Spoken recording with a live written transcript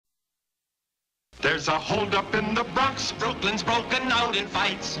There's a holdup in the Bronx. Brooklyn's broken out in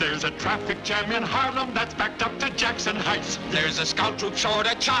fights. There's a traffic jam in Harlem that's backed up to Jackson Heights. There's a scout troop short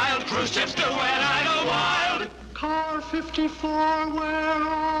a child. Cruise ships do and idle wild. Car 54, where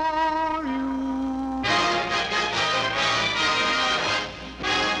are you?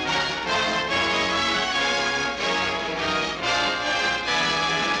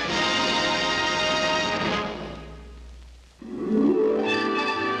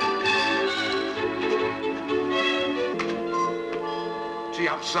 Gee,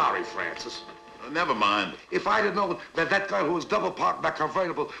 I'm sorry, Francis. Never mind. If I'd have known that that guy who was double parked in that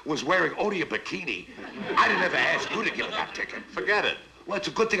convertible was wearing only a bikini, I'd have never asked you to give that ticket. Forget it. Well, it's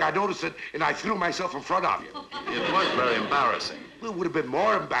a good thing I noticed it and I threw myself in front of you. It was very embarrassing. Well, it would have been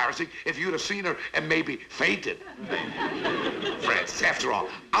more embarrassing if you'd have seen her and maybe fainted. Francis, after all,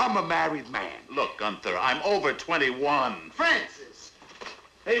 I'm a married man. Look, Gunther, I'm over 21. Francis!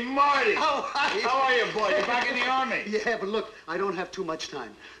 Hey, Marty! How are you? How are you, boy? You're back in the Army. Yeah, but look, I don't have too much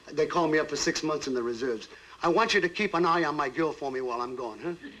time. They call me up for 6 months in the reserves. I want you to keep an eye on my girl for me while I'm gone,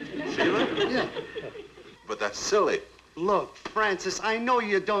 huh? Sheila? Yeah. But that's silly. Look, Francis, I know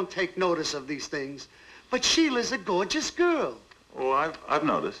you don't take notice of these things, but Sheila's a gorgeous girl. Oh, I've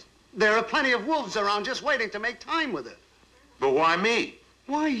noticed. There are plenty of wolves around just waiting to make time with her. But why me?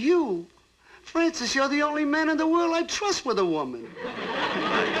 Why, you? Francis, you're the only man in the world I trust with a woman.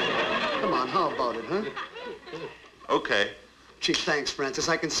 Come on, how about it, huh? Okay. Gee, thanks, Francis.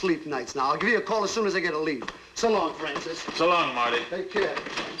 I can sleep nights now. I'll give you a call as soon as I get a leave. So long, Francis. So long, Marty. Take care.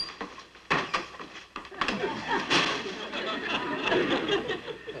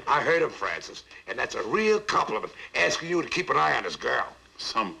 I heard him, Francis, and that's a real compliment, asking you to keep an eye on his girl.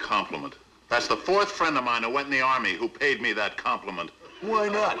 Some compliment. That's the fourth friend of mine who went in the Army who paid me that compliment. Why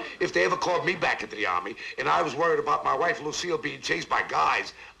not? If they ever called me back into the Army and I was worried about my wife Lucille being chased by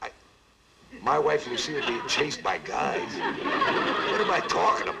guys, my wife Lucille being chased by guys? What am I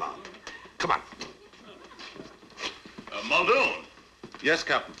talking about? Come on. Muldoon. Yes,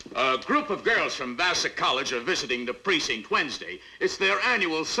 Captain. A group of girls from Vassar College are visiting the precinct Wednesday. It's their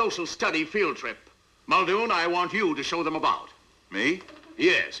annual social study field trip. Muldoon, I want you to show them about. Me?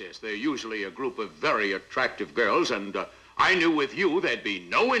 Yes. They're usually a group of very attractive girls, and I knew with you there'd be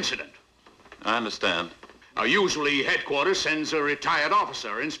no incident. I understand. Now, usually headquarters sends a retired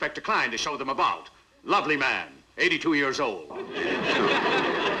officer, Inspector Klein, to show them about. Lovely man, 82 years old.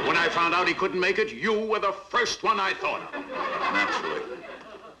 When I found out he couldn't make it, you were the first one I thought of. Naturally.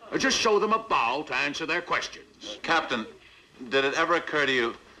 Just show them about, answer their questions. Captain, did it ever occur to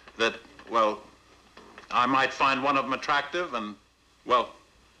you that, well, I might find one of them attractive and, well,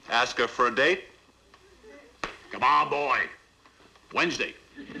 ask her for a date? Come on, boy. Wednesday.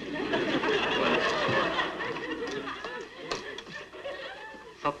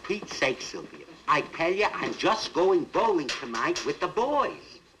 For Pete's sake, Sylvia, I tell you, I'm just going bowling tonight with the boys.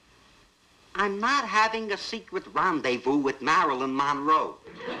 I'm not having a secret rendezvous with Marilyn Monroe.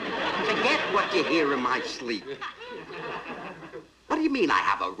 Forget what you hear in my sleep. What do you mean I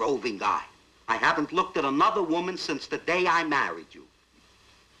have a roving eye? I haven't looked at another woman since the day I married you.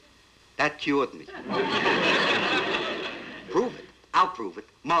 That cured me. Prove it. I'll prove it.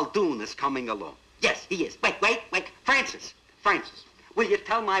 Muldoon is coming along. Yes, he is. Wait. Francis, will you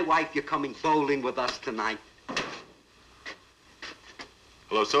tell my wife you're coming bowling with us tonight?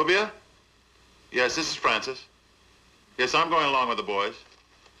 Hello, Sylvia? Yes, this is Francis. Yes, I'm going along with the boys.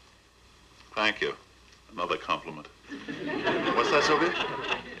 Thank you. Another compliment. What's that, Sylvia?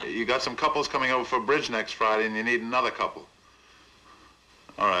 You got some couples coming over for bridge next Friday and you need another couple.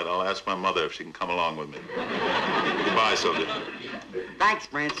 All right, I'll ask my mother if she can come along with me. Goodbye, Sylvia. Thanks,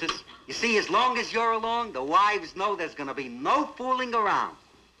 Francis. You see, as long as you're along, the wives know there's going to be no fooling around.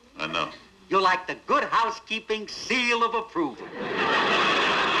 I know. You're like the good housekeeping seal of approval.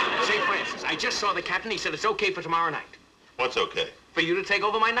 Say, Francis, I just saw the captain. He said it's okay for tomorrow night. What's okay? For you to take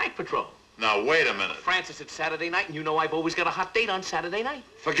over my night patrol. Now, wait a minute. Francis, it's Saturday night, and you know I've always got a hot date on Saturday night.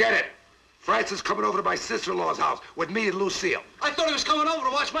 Forget it. Francis coming over to my sister-in-law's house with me and Lucille. I thought he was coming over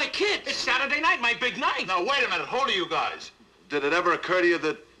to watch my kids. It's Saturday night, my big night. Now, wait a minute. Hold it, you guys. Did it ever occur to you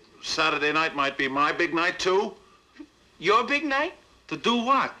that Saturday night might be my big night, too? Your big night? To do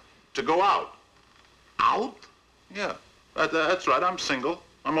what? To go out. Out? Yeah, that's right. I'm single.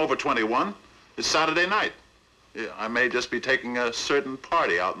 I'm over 21. It's Saturday night. Yeah, I may just be taking a certain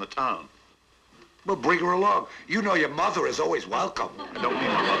party out in the town. Well, bring her along. You know your mother is always welcome. I don't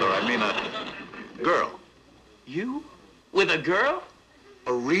mean my mother. I mean a girl. You? With a girl?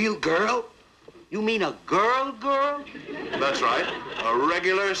 A real girl? You mean a girl? That's right. A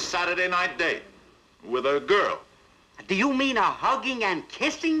regular Saturday night date with a girl. Do you mean a hugging and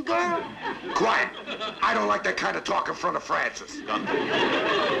kissing girl? Quiet. I don't like that kind of talk in front of Francis.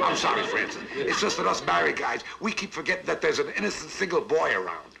 I'm sorry, Francis. It's just that us married guys, we keep forgetting that there's an innocent single boy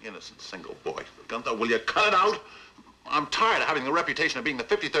around. Innocent single boy. Gunther, will you cut it out? I'm tired of having the reputation of being the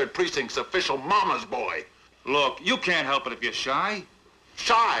 53rd Precinct's official mama's boy. Look, you can't help it if you're shy.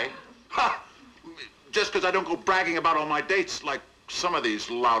 Shy? Ha! Just because I don't go bragging about all my dates like some of these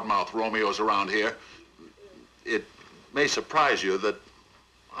loudmouth Romeos around here. It may surprise you that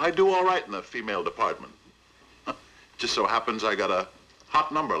I do all right in the female department. Just so happens I got a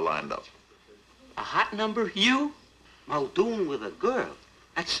hot number lined up. A hot number? You? Muldoon with a girl?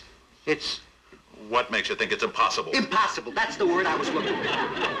 It's... What makes you think it's impossible? Impossible. That's the word I was looking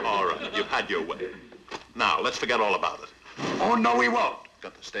for. All right, you've had your way. Now, let's forget all about it. Oh, no, we won't.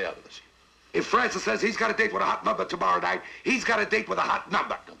 Gunther, stay out of this. If Francis says he's got a date with a hot number tomorrow night, he's got a date with a hot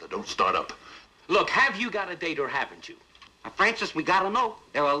number. Gunther, don't start up. Look, have you got a date or haven't you? Francis, we gotta know.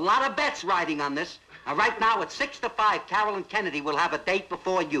 There are a lot of bets riding on this. Right now, at 6 to 5, Carol and Kennedy will have a date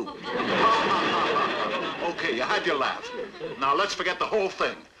before you. Okay, you had your laugh. Now, let's forget the whole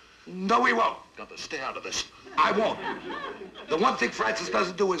thing. No, we won't. Gunther, stay out of this. I won't. The one thing Francis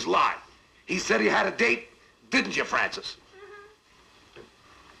doesn't do is lie. He said he had a date, didn't you, Francis?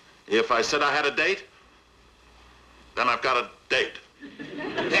 If I said I had a date, then I've got a date.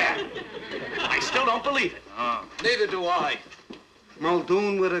 There. I still don't believe it. Neither do I.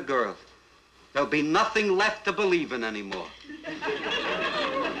 Muldoon with a girl. There'll be nothing left to believe in anymore.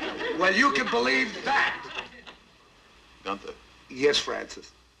 Well, you can believe that. Gunther. Yes,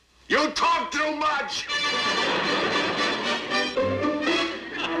 Francis. You talk too much!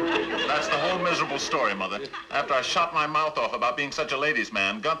 That's the whole miserable story, Mother. After I shot my mouth off about being such a ladies'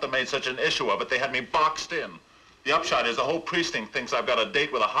 man, Gunther made such an issue of it, they had me boxed in. The upshot is the whole precinct thinks I've got a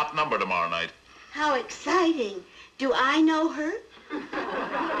date with a hot number tomorrow night. How exciting. Do I know her?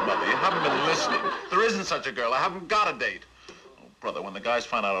 Mother, you haven't been listening. There isn't such a girl. I haven't got a date. Oh, brother, when the guys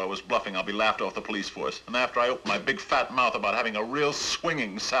find out I was bluffing, I'll be laughed off the police force. And after I open my big fat mouth about having a real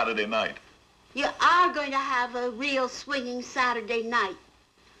swinging Saturday night. You are going to have a real swinging Saturday night.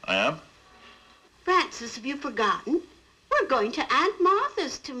 I am? Francis, have you forgotten? We're going to Aunt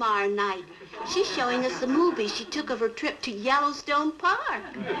Martha's tomorrow night. She's showing us the movie she took of her trip to Yellowstone Park.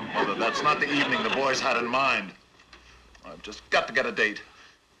 Mother, that's not the evening the boys had in mind. I've just got to get a date.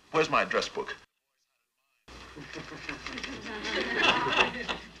 Where's my address book?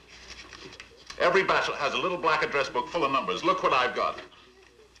 Every bachelor has a little black address book full of numbers. Look what I've got.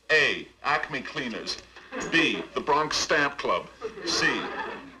 A, Acme Cleaners. B, the Bronx Stamp Club. C,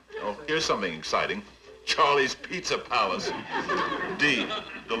 oh, here's something exciting. Charlie's Pizza Palace. D,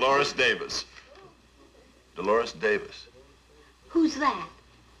 Dolores Davis. Dolores Davis. Who's that?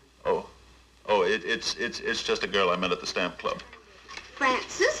 Oh, it's just a girl I met at the stamp club.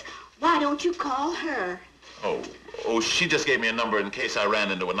 Francis, why don't you call her? Oh, she just gave me a number in case I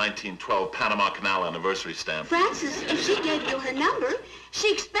ran into a 1912 Panama Canal anniversary stamp. Francis, if she gave you her number,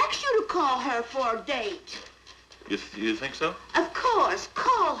 she expects you to call her for a date. You think so? Of course,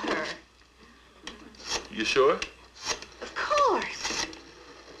 call her. You sure? Of course.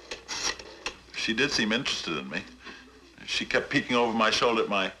 She did seem interested in me. She kept peeking over my shoulder at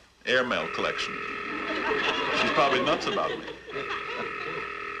my airmail collection. She's probably nuts about me.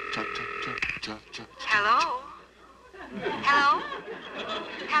 Hello? Hello?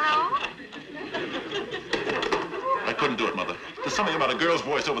 Hello? I couldn't do it, Mother. There's something about a girl's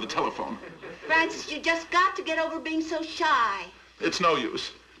voice over the telephone. Francis, you just got to get over being so shy. It's no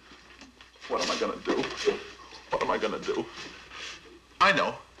use. What am I gonna do? What am I gonna do? I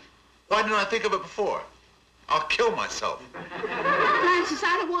know. Why didn't I think of it before? I'll kill myself. Francis,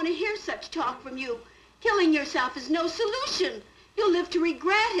 I don't want to hear such talk from you. Killing yourself is no solution. You'll live to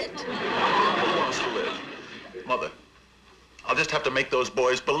regret it. Who wants to live? Mother, I'll just have to make those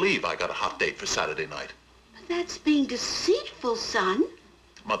boys believe I got a hot date for Saturday night. But that's being deceitful, son.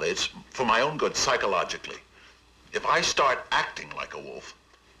 Mother, it's for my own good psychologically. If I start acting like a wolf,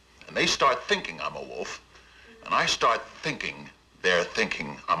 and they start thinking I'm a wolf, and I start thinking they're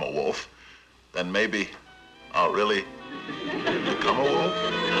thinking I'm a wolf, then maybe I'll really become a wolf.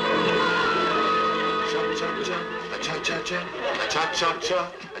 Cha-cha-cha,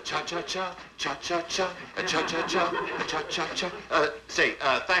 cha-cha-cha, cha-cha-cha, cha-cha-cha, cha-cha-cha, cha-cha-cha. Say,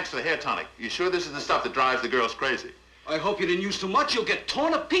 thanks for the hair tonic. You sure this is the stuff that drives the girls crazy? I hope you didn't use too much. You'll get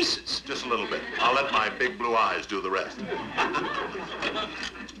torn to pieces. Just a little bit. I'll let my big blue eyes do the rest.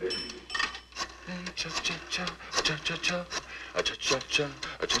 Cha-cha-cha, cha-cha-cha, cha-cha-cha,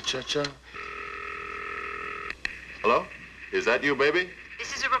 cha-cha-cha. Hello? Is that you, baby?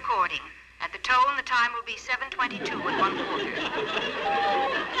 This is a recording. At the tone, the time will be 7:22 and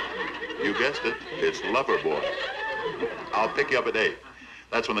 1/4. You guessed it. It's Lover Boy. I'll pick you up at 8.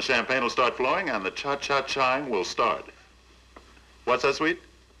 That's when the champagne will start flowing and the cha-cha-ching will start. What's that, sweet?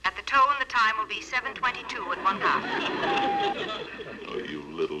 At the tone, the time will be 7:22 and 1/2. Oh, you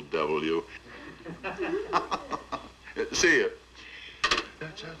little devil, you. See you.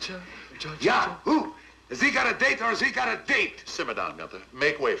 Yeah, who? Has he got a date or has he got a date? Simmer down, Gunther.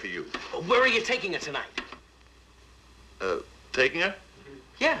 Make way for you. Where are you taking her tonight? Taking her?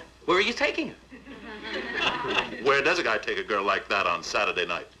 Yeah, where are you taking her? Where does a guy take a girl like that on Saturday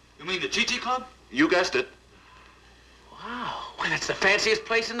night? You mean the Chi-Chi Club? You guessed it. Wow, well, that's the fanciest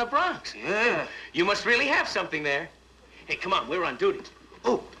place in the Bronx. Yeah. You must really have something there. Hey, come on, we're on duty.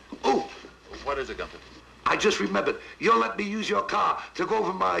 Oh, What is it, Gunther? I just remembered. You'll let me use your car to go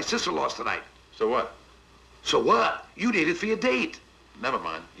over my sister-in-law's tonight. So what? So what? You need it for your date. Never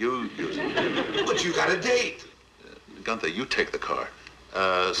mind. You use it. But you got a date. Gunther, you take the car.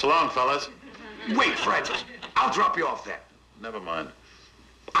 So long, fellas. Wait, Francis. I'll drop you off there. Never mind.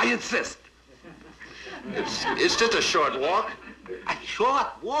 I insist. It's just a short walk. A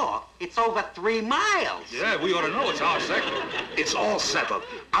short walk? It's over 3 miles. Yeah, we ought to know. It's our sector. It's all settled.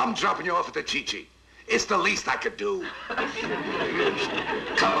 I'm dropping you off at the Chi-Chi. It's the least I could do.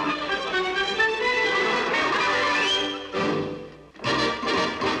 Come on.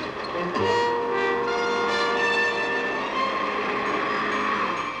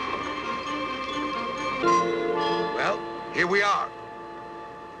 Well, here we are.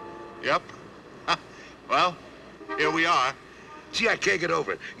 Yep. Well, here we are. Gee, I can't get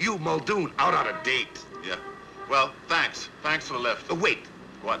over it. You, Muldoon, out on a date. Yeah. Well, thanks. Thanks for the lift. Wait.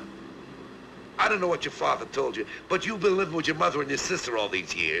 What? I don't know what your father told you, but you've been living with your mother and your sister all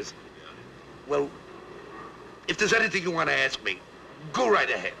these years. Well, if there's anything you want to ask me, go right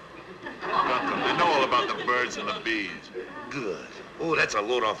ahead. Gunther, I know all about the birds and the bees. Good. Oh, that's a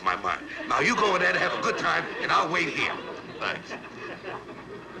load off my mind. Now, you go in there and have a good time, and I'll wait here. Thanks.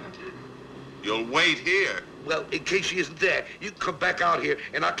 You'll wait here. Well, in case she isn't there, you can come back out here,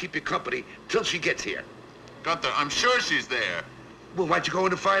 and I'll keep you company till she gets here. Gunther, I'm sure she's there. Well, why don't you go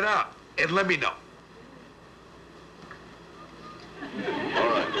in and find out, and let me know. All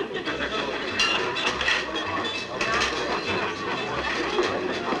right.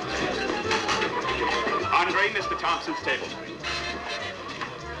 Andre, Mr. Thompson's table.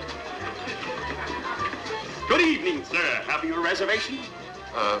 Good evening, sir. Have you a reservation?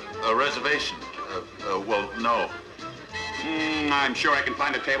 A reservation? Well, no. I'm sure I can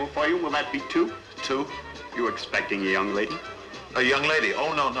find a table for you. Will that be 2? 2? You expecting a young lady? A young lady?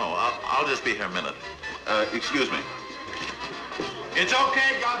 Oh, no. I'll just be here a minute. Excuse me. It's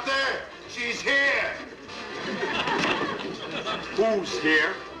okay, Gunther. She's here. Who's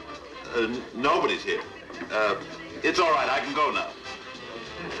here? Nobody's here. It's all right. I can go now.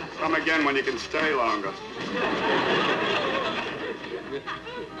 Come again when you can stay longer.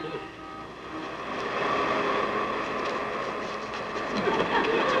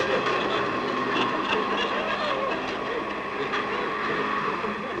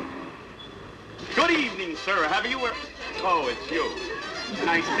 Good evening, sir. Have you a... Oh, it's you.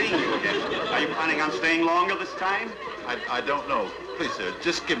 Nice seeing you again. Are you planning on staying longer this time? I don't know. Please, sir,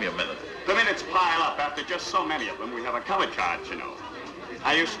 just give me a minute. The minutes pile up after just so many of them. We have a cover charge, you know.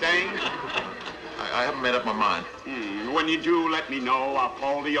 Are you staying? I haven't made up my mind. When you do, let me know. I'll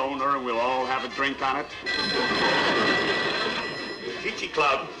call the owner and we'll all have a drink on it. Chi-Chi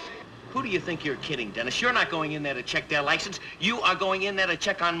Club. Who do you think you're kidding, Dennis? You're not going in there to check their license. You are going in there to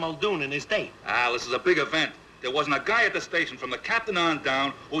check on Muldoon and his date. This is a big event. There wasn't a guy at the station from the captain on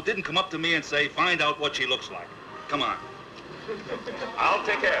down who didn't come up to me and say, find out what she looks like. Come on. I'll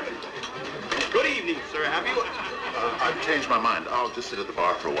take care of it. Good evening, sir. Have you... I've changed my mind. I'll just sit at the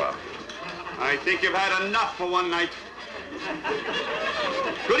bar for a while. I think you've had enough for one night.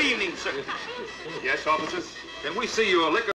 Good evening, sir. Yes, officers? Can we see your liquor